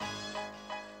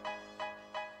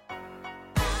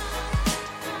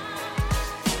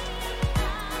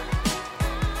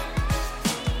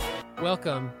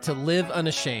Welcome to Live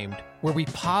Unashamed, where we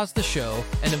pause the show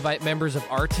and invite members of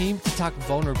our team to talk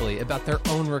vulnerably about their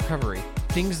own recovery,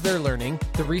 things they're learning,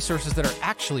 the resources that are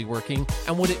actually working,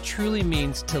 and what it truly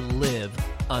means to live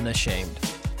unashamed.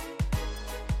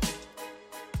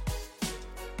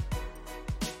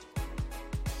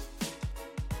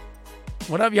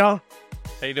 What up, y'all?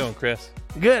 How you doing, Chris?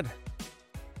 Good.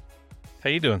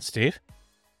 How you doing, Steve?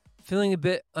 Feeling a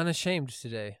bit unashamed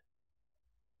today.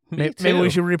 Maybe we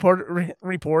should record a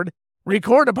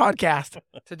podcast.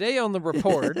 Today on the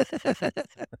report,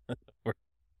 We're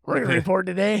going to report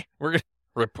today. We're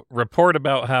gonna report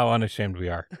about how unashamed we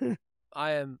are.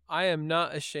 I am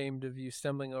not ashamed of you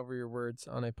stumbling over your words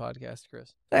on a podcast,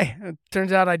 Chris. Hey, it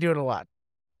turns out I do it a lot.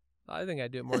 I think I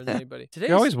do it more than anybody.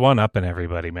 You're always one-upping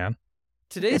everybody, man.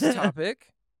 Today's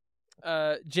topic,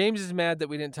 James is mad that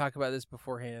we didn't talk about this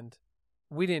beforehand.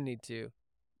 We didn't need to.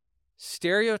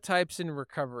 Stereotypes in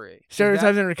recovery.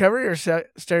 Stereotypes in recovery or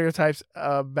stereotypes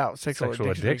about sexual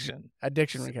addiction?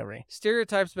 Addiction recovery.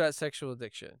 Stereotypes about sexual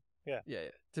addiction. Yeah.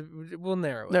 We'll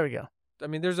narrow it. There we go. I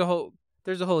mean, there's a whole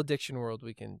addiction world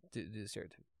we can do the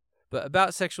stereotype. But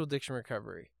about sexual addiction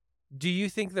recovery, do you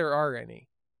think there are any?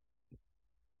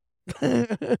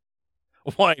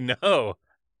 Why, no.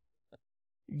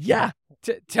 Yeah.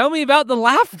 Tell me about the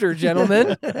laughter,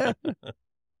 gentlemen.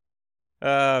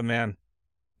 Man.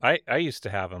 I used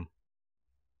to have them.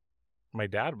 My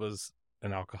dad was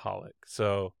an alcoholic.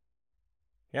 So,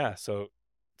 yeah. So,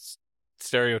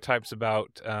 stereotypes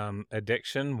about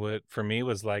addiction for me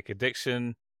was like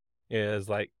addiction is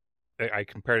like, I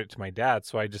compared it to my dad.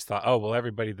 So I just thought, oh, well,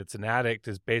 everybody that's an addict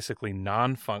is basically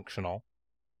non-functional.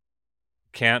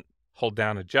 Can't hold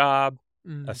down a job,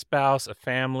 a spouse, a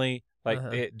family. Like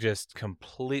it just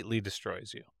completely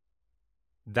destroys you.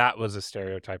 That was a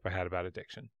stereotype I had about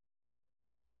addiction.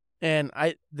 And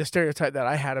the stereotype that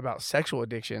I had about sexual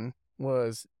addiction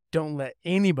was don't let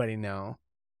anybody know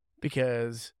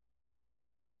because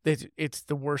it's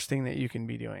the worst thing that you can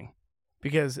be doing.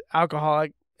 Because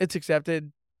alcoholic, it's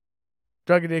accepted.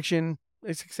 Drug addiction,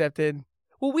 it's accepted.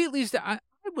 Well, we at least, I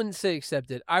wouldn't say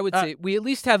accepted. I would say we at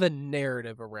least have a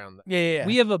narrative around that. Yeah.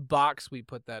 We have a box we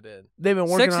put that in. They've been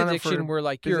working Sex on addiction, it for we're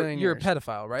like, you're a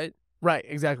pedophile, right? Right,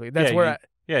 exactly. That's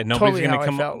nobody's totally going how to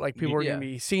come I felt like people are going to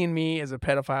be seeing me as a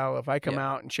pedophile if I come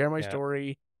out and share my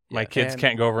story. My kids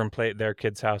can't go over and play at their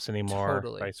kid's house anymore.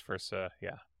 Totally. Vice versa.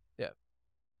 Yeah.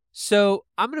 So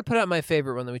I'm going to put out my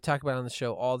favorite one that we talk about on the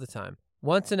show all the time.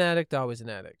 Once an addict, always an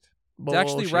addict. It's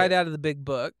actually right out of the big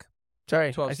book.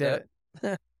 Sorry, 12 I said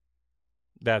it.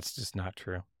 That's just not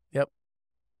true. Yep.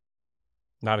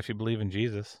 Not if you believe in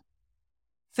Jesus.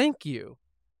 Thank you.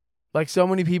 Like so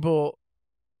many people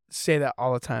say that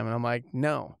all the time, and I'm like,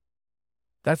 no,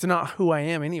 that's not who I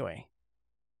am anyway.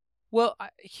 Well,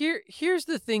 here's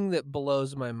the thing that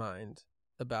blows my mind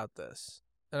about this.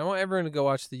 And I want everyone to go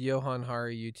watch the Johan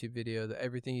Hari YouTube video that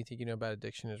everything you think you know about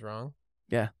addiction is wrong.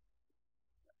 Yeah.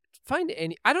 I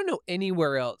don't know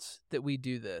anywhere else that we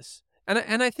do this.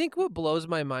 And I think what blows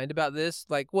my mind about this,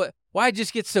 like why I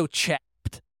just get so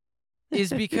chapped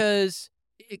is because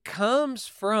it comes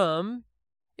from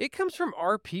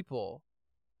our people.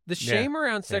 The shame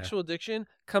around sexual addiction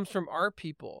comes from our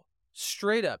people.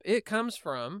 Straight up. It comes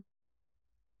from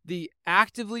the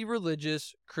actively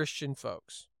religious Christian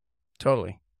folks.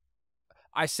 Totally.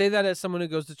 I say that as someone who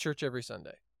goes to church every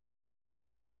Sunday.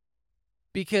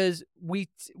 Because we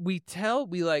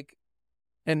like,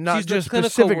 and not just clinical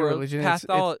specific world, religion, it's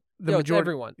the majority.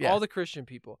 Everyone, all the Christian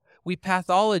people. We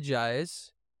pathologize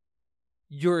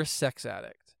you're a sex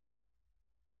addict.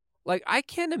 Like, I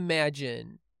can't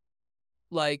imagine,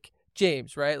 like,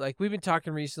 James, right? Like, we've been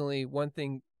talking recently, one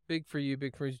thing big for you,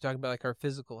 we're talking about, like, our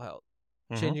physical health,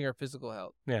 changing our physical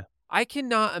health. Yeah. I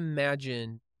cannot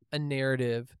imagine a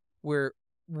narrative where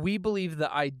we believe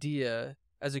the idea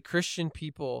as a Christian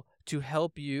people to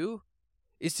help you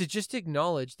is to just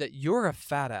acknowledge that you're a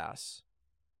fat ass.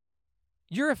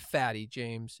 You're a fatty,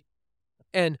 James.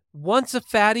 And once a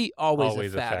fatty,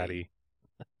 always a fatty.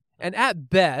 And at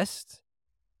best,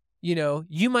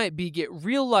 you might get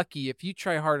real lucky if you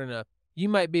try hard enough. You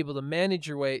might be able to manage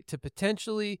your weight to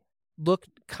potentially look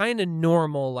kind of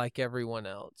normal like everyone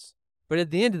else. But at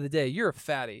the end of the day, you're a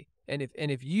fatty. And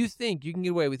if you think you can get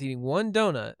away with eating one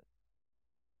donut,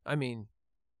 I mean,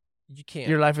 you can't.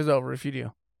 Your life is over if you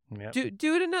do. Yep.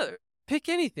 Do it another. Pick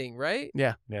anything, right?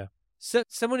 Yeah. So,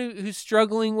 someone who's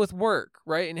struggling with work,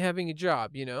 right, and having a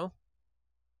job,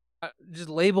 just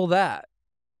label that.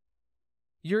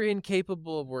 You're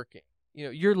incapable of working.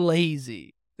 You're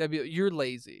lazy. You're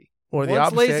lazy. Or the Once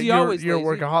opposite, lazy, you're always a lazy.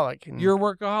 workaholic. You're a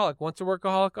workaholic. Once a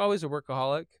workaholic, always a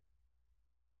workaholic.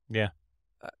 Yeah.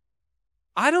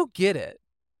 I don't get it.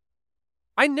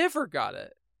 I never got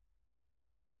it.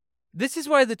 This is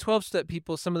why the 12-step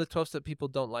people, some of the 12-step people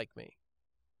don't like me.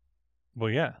 Well,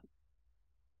 yeah.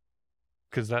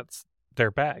 Because that's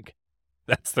their bag.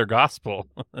 That's their gospel.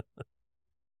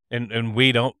 and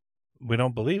we don't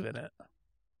believe in it.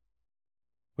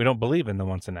 We don't believe in the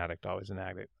once an addict, always an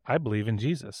addict. I believe in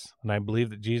Jesus, and I believe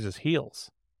that Jesus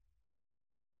heals.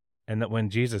 And that when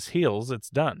Jesus heals, it's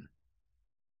done.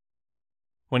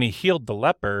 When he healed the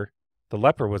leper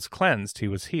was cleansed, he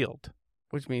was healed.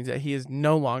 Which means that he is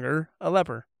no longer a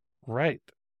leper. Right.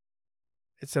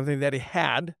 It's something that he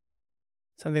had,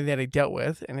 something that he dealt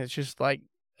with, and it's just like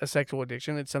a sexual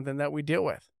addiction. It's something that we deal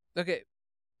with. Okay,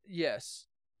 yes,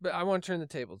 but I want to turn the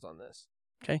tables on this.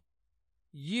 Okay.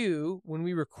 You, when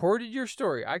we recorded your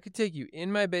story, I could take you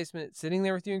in my basement, sitting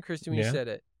there with you and Christy when you said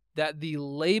it, that the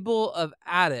label of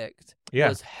addict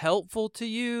was helpful to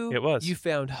you. It was. You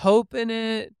found hope in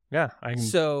it. Yeah, I can.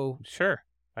 So, sure,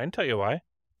 I can tell you why.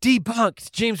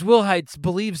 Debunked. James Wilhite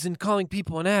believes in calling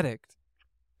people an addict.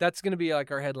 That's going to be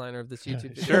like our headliner of this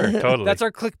YouTube video. Sure, totally. That's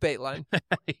our clickbait line.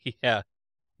 Yeah,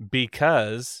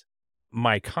 because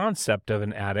my concept of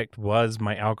an addict was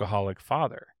my alcoholic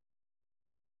father.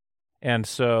 And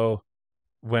so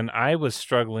when I was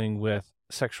struggling with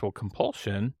sexual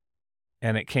compulsion,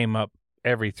 and it came up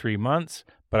every 3 months,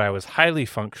 but I was highly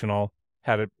functional,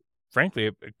 had a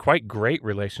quite great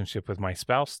relationship with my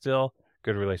spouse still,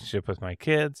 good relationship with my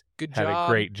kids, had a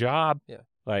great job,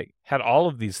 like had all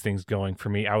of these things going for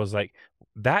me. I was like,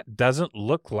 that doesn't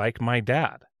look like my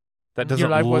dad. That doesn't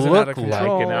look like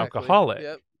an alcoholic.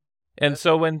 Yep. And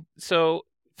so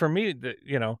for me,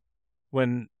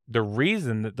 when the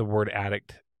reason that the word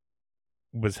addict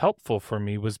was helpful for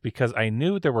me was because I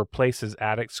knew there were places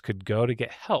addicts could go to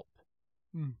get help.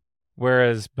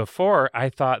 Whereas before I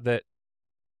thought that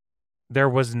there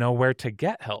was nowhere to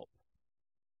get help.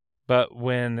 But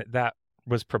when that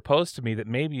was proposed to me that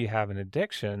maybe you have an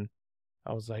addiction,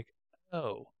 I was like,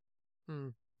 oh.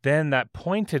 Then that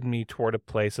pointed me toward a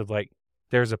place of like,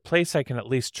 there's a place I can at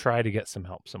least try to get some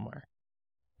help somewhere.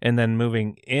 And then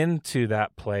moving into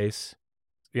that place,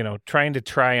 trying to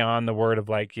try on the word of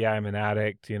like, yeah, I'm an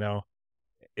addict,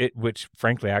 which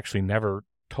frankly actually never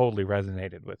totally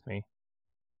resonated with me.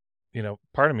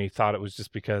 Part of me thought it was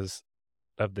just because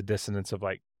of the dissonance of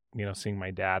like, seeing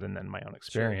my dad and then my own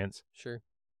experience. Sure.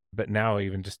 But now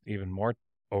even more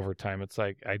over time, it's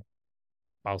like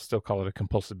I'll still call it a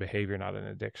compulsive behavior, not an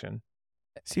addiction.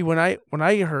 See, when I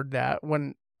heard that,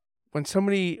 when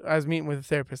somebody, I was meeting with a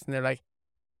therapist and they're like,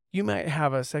 you might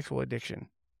have a sexual addiction.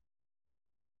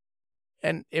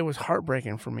 And it was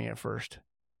heartbreaking for me at first.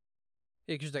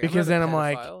 Yeah, because then I'm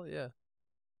like, yeah,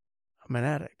 I'm an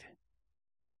addict.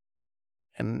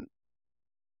 And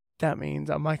that means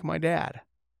I'm like my dad.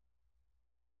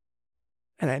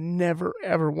 And I never,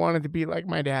 ever wanted to be like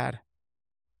my dad.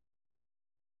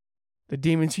 The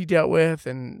demons he dealt with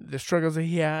and the struggles that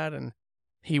he had, and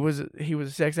he was a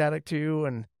sex addict too.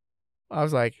 And I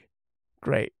was like,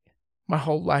 great. My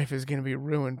whole life is going to be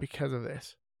ruined because of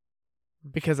this.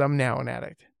 Because I'm now an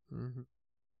addict. Mm-hmm.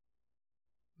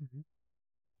 Mm-hmm.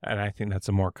 And I think that's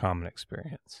a more common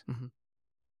experience.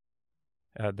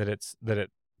 That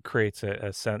it creates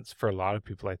a sense for a lot of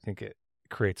people. I think it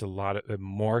creates a lot of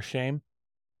more shame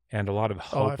and a lot of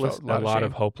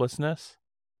hopelessness,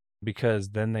 because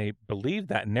then they believe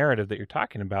that narrative that you're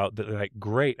talking about, that they're like,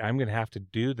 great, I'm going to have to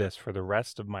do this for the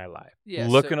rest of my life. Yeah,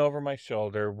 looking over my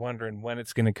shoulder, wondering when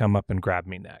it's going to come up and grab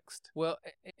me next. Well,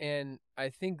 and I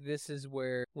think this is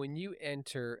where when you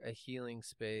enter a healing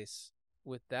space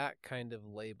with that kind of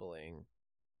labeling,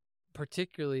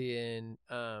 particularly in,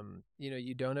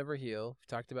 you don't ever heal. We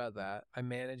talked about that. I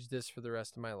manage this for the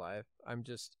rest of my life. I'm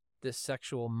just this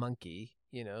sexual monkey,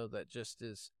 that just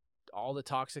is, all the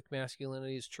toxic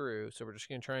masculinity is true. So we're just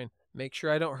going to try and make sure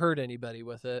I don't hurt anybody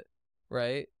with it.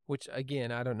 Right. Which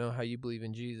again, I don't know how you believe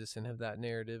in Jesus and have that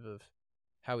narrative of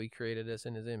how he created us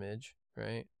in his image.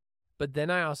 Right. But then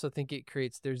I also think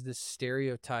there's this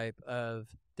stereotype of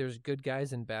there's good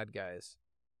guys and bad guys.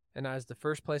 And as the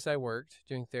first place I worked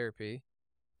doing therapy,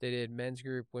 they did men's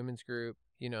group, women's group,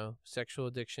 sexual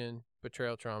addiction,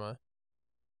 betrayal trauma.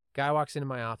 Guy walks into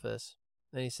my office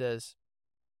and he says,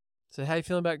 how you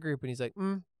feeling about group? And he's like,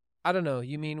 I don't know.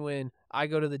 You mean when I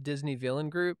go to the Disney villain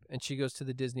group and she goes to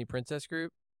the Disney princess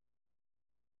group?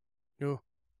 No.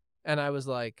 And I was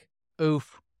like,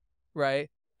 oof. Right.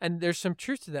 And there's some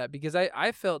truth to that, because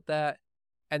I felt that,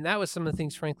 and that was some of the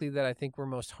things, frankly, that I think were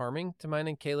most harming to mine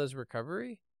and Kayla's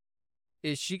recovery,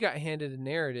 is she got handed a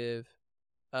narrative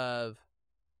of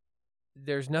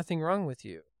there's nothing wrong with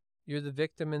you. You're the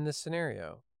victim in this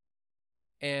scenario.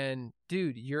 and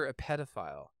dude, you're a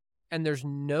pedophile. And there's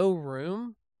no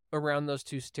room around those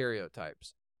two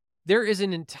stereotypes. There is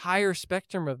an entire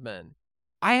spectrum of men.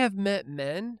 I have met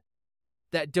men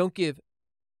that don't give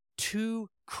two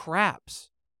craps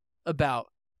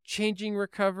about changing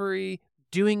recovery,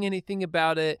 doing anything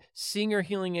about it, seeing or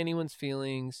healing anyone's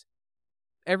feelings.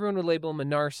 Everyone would label him a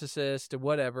narcissist or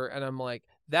whatever. And I'm like,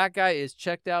 that guy is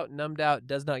checked out, numbed out,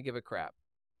 does not give a crap.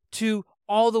 To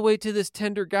all the way to this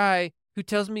tender guy who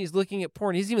tells me he's looking at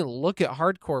porn. He doesn't even look at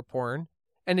hardcore porn.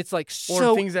 And it's like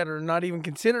or things that are not even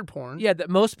considered porn. Yeah, that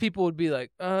most people would be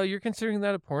like, you're considering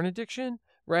that a porn addiction?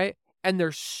 Right? And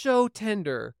they're so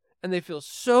tender and they feel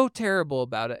so terrible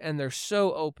about it and they're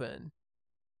so open.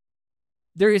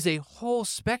 There is a whole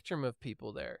spectrum of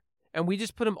people there. And we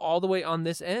just put them all the way on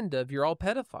this end of you're all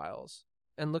pedophiles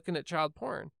and looking at child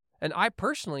porn. And I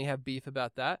personally have beef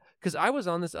about that because I was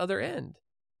on this other end.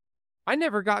 I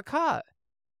never got caught.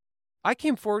 I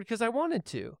came forward because I wanted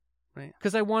to. Right.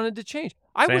 Because I wanted to change.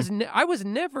 I was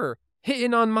never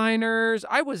hitting on minors.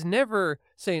 I was never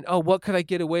saying, oh, what could I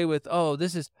get away with? Oh,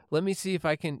 let me see if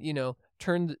I can,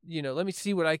 let me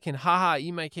see what I can,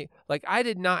 eat my cake. Like, I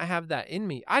did not have that in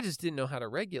me. I just didn't know how to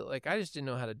regulate. Like, I just didn't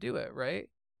know how to do it, right?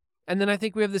 And then I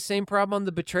think we have the same problem on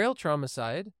the betrayal trauma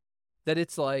side, that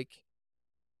it's like,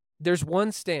 there's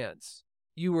one stance.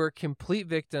 You were a complete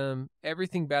victim.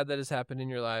 Everything bad that has happened in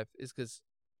your life is because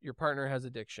your partner has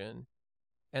addiction,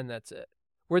 and that's it.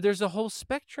 Where there's a whole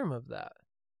spectrum of that.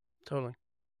 Totally.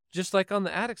 Just like on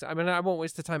the addicts. I mean, I won't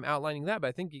waste the time outlining that, but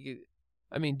I think do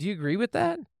you agree with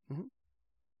that? Mm-hmm.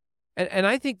 And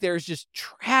I think there's just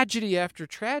tragedy after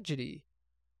tragedy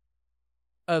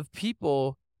of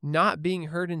people not being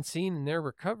heard and seen in their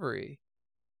recovery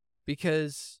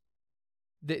because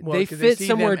they fit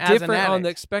somewhere different on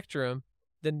the spectrum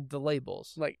than the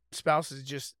labels. Like spouses,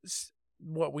 just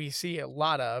what we see a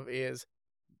lot of is,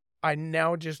 I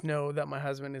now just know that my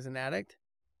husband is an addict,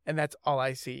 and that's all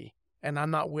I see. And I'm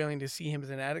not willing to see him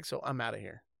as an addict, so I'm out of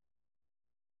here.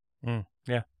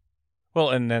 Yeah.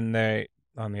 Well, and then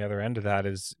on the other end of that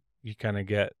is you kind of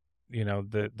get,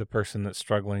 the person that's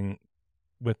struggling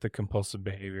with the compulsive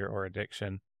behavior or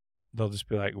addiction. They'll just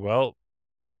be like, well,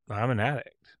 I'm an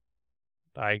addict.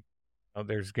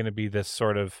 There's going to be this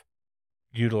sort of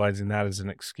utilizing that as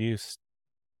an excuse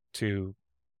to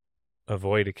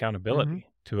avoid accountability,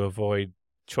 to avoid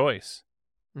choice,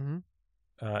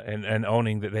 and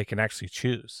owning that they can actually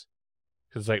choose.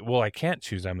 Because like, well, I can't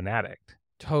choose. I'm an addict.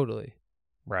 Totally.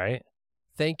 Right?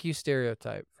 Thank you,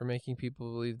 Stereotype, for making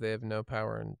people believe they have no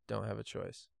power and don't have a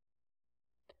choice.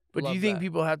 But do you think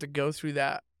people have to go through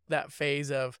that phase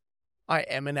of, I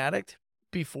am an addict,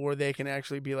 before they can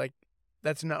actually be like,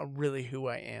 that's not really who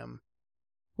I am?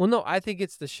 Well, no, I think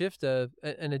it's the shift of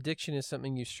an addiction is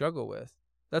something you struggle with.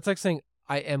 That's like saying,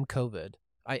 I am COVID.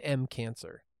 I am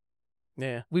cancer.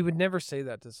 Yeah. We would never say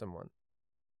that to someone.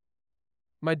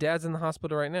 My dad's in the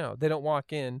hospital right now. They don't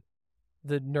walk in.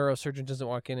 The neurosurgeon doesn't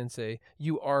walk in and say,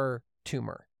 you are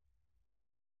tumor.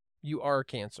 You are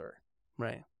cancer.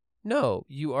 Right. No,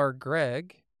 you are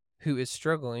Greg, who is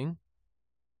struggling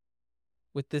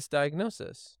with this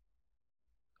diagnosis.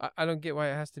 I don't get why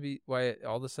it has to be, why it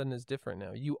all of a sudden is different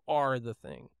now. You are the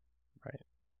thing.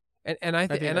 Right. And I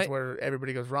think that's where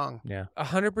everybody goes wrong. Yeah.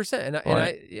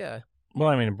 100%. Yeah. Well,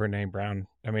 I mean, Brene Brown,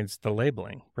 it's the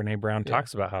labeling. Brene Brown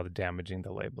talks about how damaging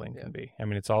the labeling can be. I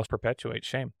mean, it's all perpetuates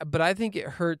shame. But I think it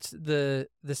hurts the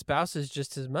spouses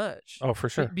just as much. Oh, for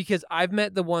sure. Because I've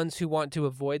met the ones who want to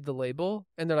avoid the label,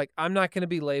 and they're like, I'm not going to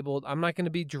be labeled. I'm not going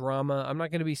to be drama. I'm not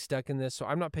going to be stuck in this, so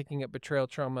I'm not picking up betrayal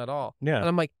trauma at all. Yeah. And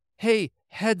I'm like, hey,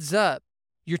 heads up.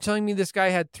 You're telling me this guy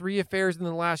had 3 affairs in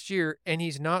the last year, and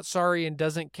he's not sorry and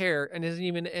doesn't care and isn't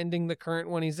even ending the current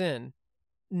one he's in.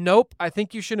 Nope. I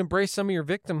think you should embrace some of your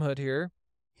victimhood here.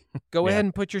 Go ahead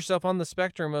and put yourself on the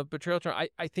spectrum of betrayal trauma.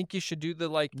 I think you should do the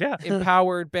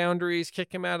empowered boundaries,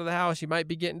 kick him out of the house. You might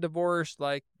be getting divorced.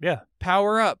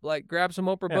 Power up. Grab some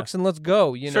Oprah books and let's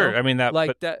go. Sure. know? I mean,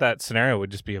 that scenario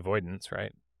would just be avoidance,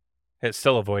 right? It's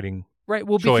still avoiding. Right.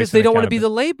 Well, because they don't want to be the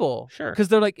label. Sure. Because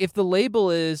they're like, if the label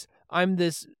is I'm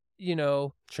this,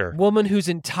 woman whose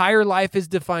entire life is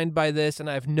defined by this and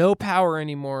I have no power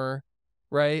anymore,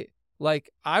 right?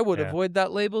 I would avoid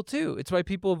that label too. It's why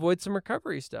people avoid some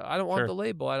recovery stuff. I don't want the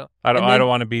label. I don't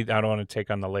want to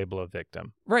take on the label of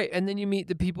victim. Right. And then you meet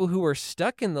the people who are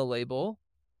stuck in the label,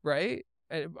 right?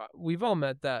 And we've all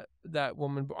met that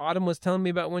woman. Autumn was telling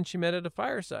me about when she met at a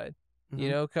fireside,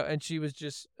 and she was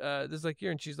just, this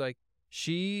year, and she's like,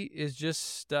 she is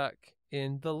just stuck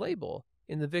in the label,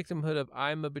 in the victimhood of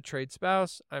I'm a betrayed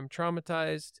spouse, I'm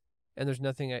traumatized, and there's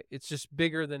nothing, it's just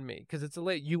bigger than me because it's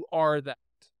you are that.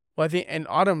 Well, I think, and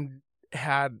Autumn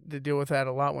had to deal with that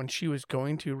a lot when she was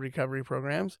going to recovery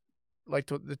programs, like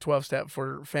the 12-step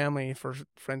for family, for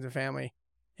friends and family.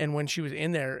 And when she was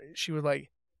in there, she was like,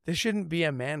 this shouldn't be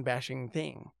a man bashing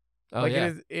thing. Oh, like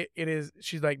yeah. it is.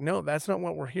 She's like, no, that's not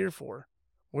what we're here for.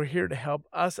 We're here to help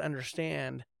us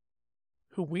understand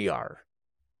who we are,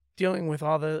 dealing with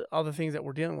all the things that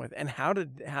we're dealing with, and how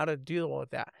to deal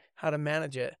with that, how to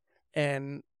manage it.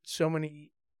 And some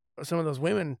of those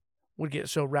women would get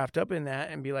so wrapped up in that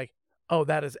and be like, oh,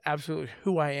 that is absolutely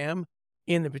who I am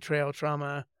in the betrayal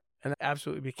trauma, and that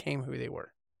absolutely became who they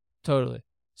were. Totally.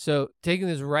 So taking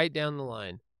this right down the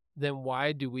line, then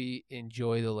why do we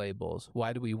enjoy the labels?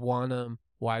 Why do we want them?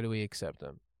 Why do we accept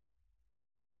them?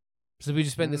 So we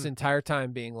just spend this entire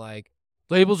time being like,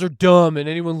 labels are dumb, and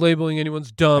anyone labeling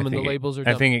anyone's dumb, and the labels are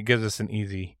dumb. I think it gives us an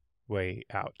easy way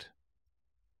out.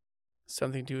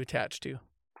 Something to attach to.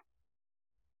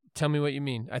 Tell me what you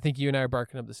mean. I think you and I are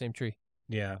barking up the same tree.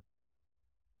 Yeah.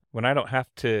 When I don't have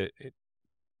to,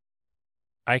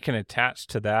 I can attach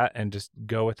to that and just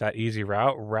go with that easy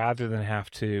route rather than have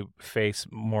to face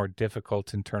more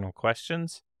difficult internal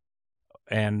questions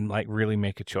and like really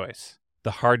make a choice.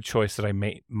 The hard choice that I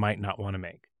might not want to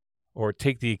make, or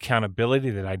take the accountability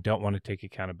that I don't want to take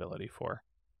accountability for,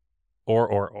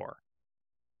 or.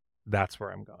 That's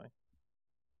where I'm going.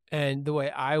 And the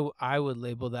way I would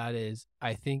label that is,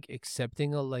 I think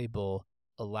accepting a label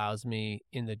allows me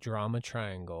in the drama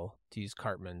triangle, to use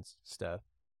Cartman's stuff,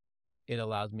 it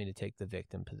allows me to take the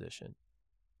victim position.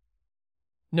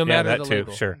 No matter the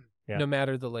label. Sure. Yeah. No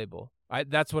matter the label.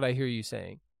 That's what I hear you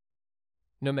saying.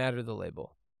 No matter the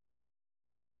label.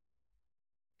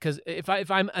 Because if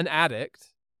I'm an addict,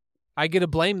 I get to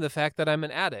blame the fact that I'm an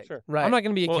addict. Sure. Right. I'm not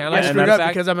going to be accountable I for screwed the up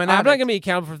fact because I'm an I'm addict. not going to be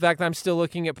accountable for the fact that I'm still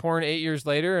looking at porn 8 years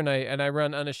later, and I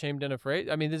run Unashamed and Afraid.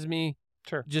 I mean, this is me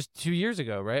just 2 years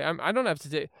ago, right? I don't have to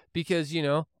take, because,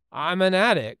 I'm an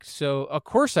addict, so of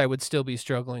course I would still be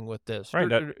struggling with this.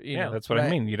 Right. You know. That's what I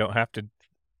mean. You don't have to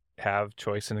have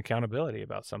choice and accountability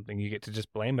about something. You get to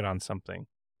just blame it on something.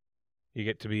 You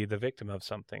get to be the victim of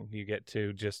something. You get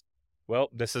to just, well,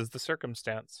 this is the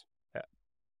circumstance.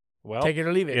 Well, take it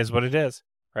or leave it. Is what it is.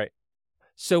 Right.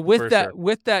 So with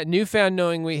that newfound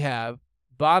knowing we have,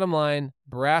 bottom line,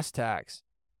 brass tacks,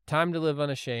 time to live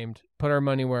unashamed, put our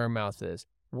money where our mouth is.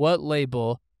 What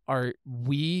label are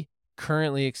we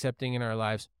currently accepting in our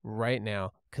lives right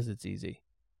now because it's easy?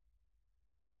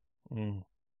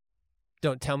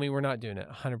 Don't tell me we're not doing it.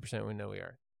 100% we know we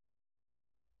are.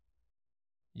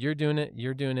 You're doing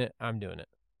it, I'm doing it.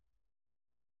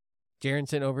 Jaron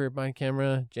sitting over here behind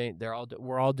camera, Jane,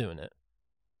 we're all doing it.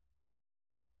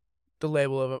 The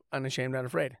label of unashamed, not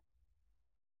afraid.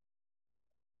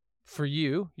 For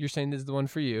you, you're saying this is the one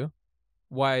for you.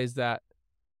 Why is that?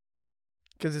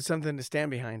 Because it's something to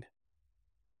stand behind.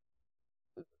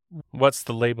 What's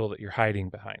the label that you're hiding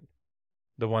behind?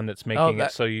 The one that's making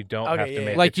it so you don't have to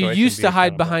make like a you choice used and be to hide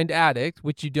accountable. behind addict,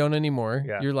 which you don't anymore.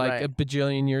 Yeah. You're like Right. a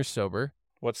bajillion years sober.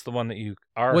 What's the one that you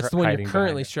are What's the one hiding you're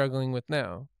currently behind? struggling with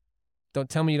now? Don't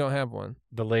tell me you don't have one.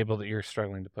 The label that you're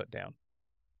struggling to put down.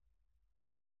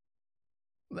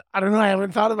 I don't know. I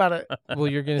haven't thought about it. Well,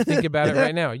 you're going to think about it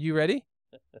right now. You ready?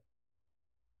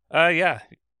 Yeah.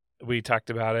 We talked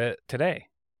about it today.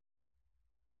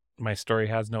 My story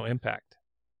has no impact.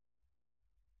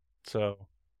 So,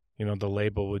 the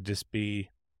label would just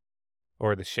be,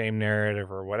 or the shame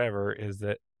narrative or whatever, is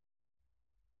that,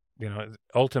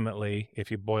 ultimately,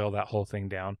 if you boil that whole thing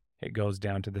down, it goes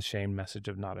down to the shame message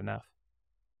of not enough.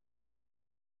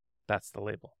 That's the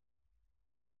label.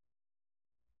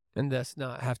 And that's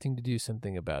not having to do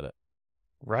something about it.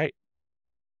 Right.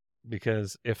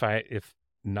 Because if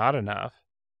not enough,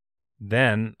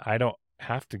 then I don't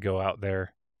have to go out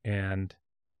there and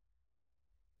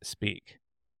speak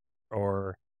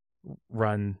or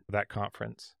run that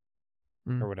conference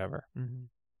or whatever.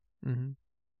 Mm-hmm. Mm-hmm.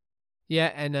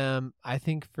 Yeah, and I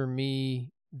think for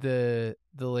me, the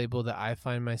label that I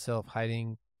find myself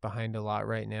hiding behind a lot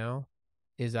right now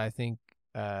is, I think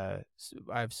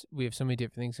we have so many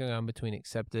different things going on between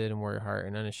accepted and warrior heart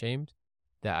and unashamed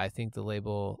that I think the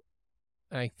label,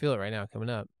 and I feel it right now coming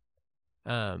up,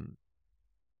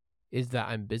 is that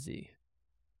I'm busy.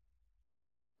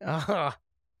 I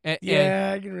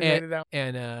can relate to that.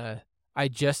 And I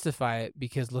justify it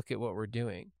because look at what we're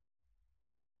doing.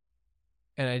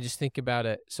 And I just think about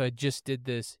it. So I just did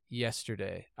this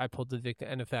yesterday. I pulled the victim.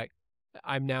 And in fact,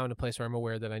 I'm now in a place where I'm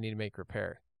aware that I need to make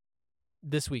repair.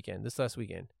 This last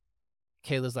weekend,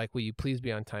 Kayla's like, will you please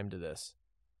be on time to this?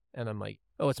 And I'm like,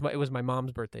 oh, it was my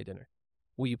mom's birthday dinner.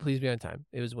 Will you please be on time?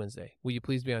 It was Wednesday. Will you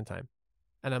please be on time?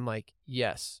 And I'm like,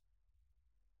 yes.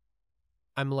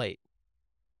 I'm late.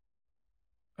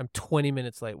 I'm 20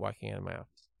 minutes late walking out of my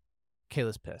office.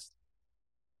 Kayla's pissed.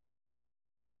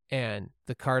 And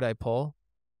the card I pull,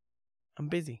 I'm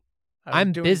busy.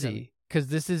 I'm busy because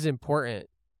this is important,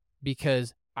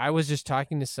 because I was just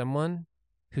talking to someone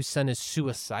whose son is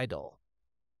suicidal.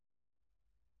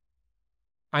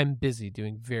 I'm busy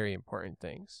doing very important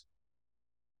things,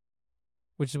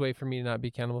 which is a way for me to not be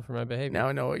accountable for my behavior. Now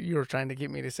I know what you were trying to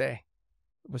get me to say.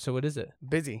 So what is it?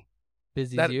 Busy.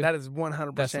 Busy That is you? that is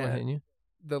 100% That's the one hitting you?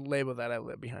 the label that I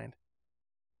live behind.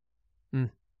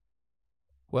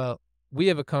 Well, we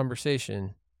have a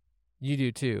conversation. You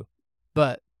do too.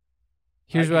 But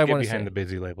here's I what I can want get to say. behind the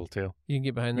busy label too. You can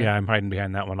get behind that? Yeah, I'm hiding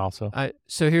behind that one also.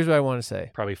 So here's what I want to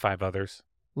say. Probably 5 others.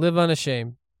 Live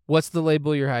unashamed. What's the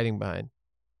label you're hiding behind?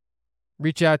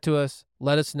 Reach out to us.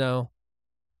 Let us know.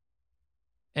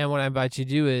 And what I invite you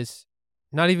to do is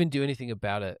not even do anything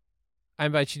about it. I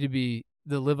invite you to be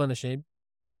the live unashamed.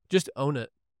 Just own it.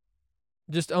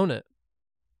 Just own it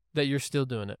that you're still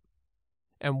doing it.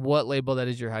 And what label that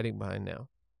is you're hiding behind now.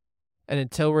 And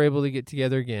until we're able to get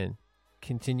together again,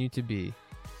 continue to be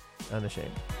unashamed.